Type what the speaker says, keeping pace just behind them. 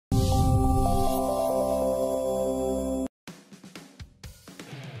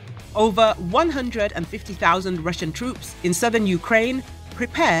Over 150,000 Russian troops in southern Ukraine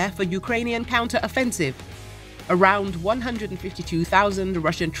prepare for Ukrainian counteroffensive. Around 152,000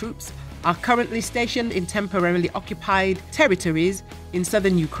 Russian troops are currently stationed in temporarily occupied territories in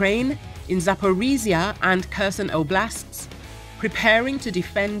southern Ukraine, in Zaporizhia and Kherson oblasts, preparing to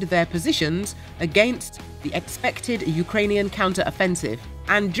defend their positions against the expected Ukrainian counteroffensive.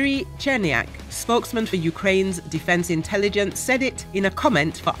 Andriy Chernyak, spokesman for Ukraine's defense intelligence, said it in a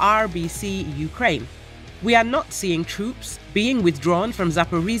comment for RBC Ukraine. "We are not seeing troops being withdrawn from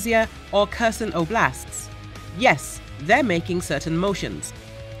Zaporizhia or Kherson oblasts. Yes, they're making certain motions,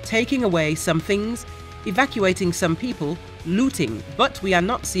 taking away some things, evacuating some people, looting, but we are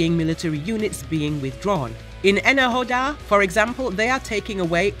not seeing military units being withdrawn. In Enerhoda, for example, they are taking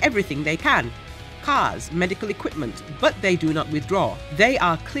away everything they can. Cars, medical equipment, but they do not withdraw. They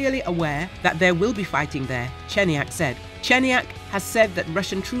are clearly aware that there will be fighting there," Chernyak said. Chernyak has said that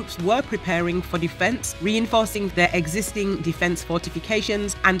Russian troops were preparing for defense, reinforcing their existing defense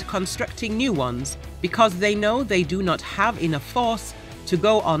fortifications and constructing new ones, because they know they do not have enough force to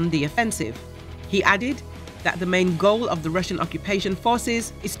go on the offensive. He added that the main goal of the Russian occupation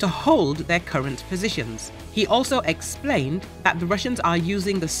forces is to hold their current positions. He also explained that the Russians are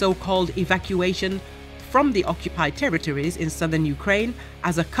using the so-called evacuation from the occupied territories in southern Ukraine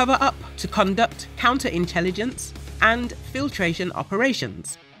as a cover-up to conduct counterintelligence and filtration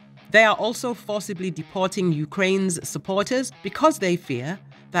operations. They are also forcibly deporting Ukraine's supporters because they fear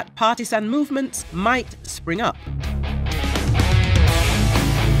that partisan movements might spring up.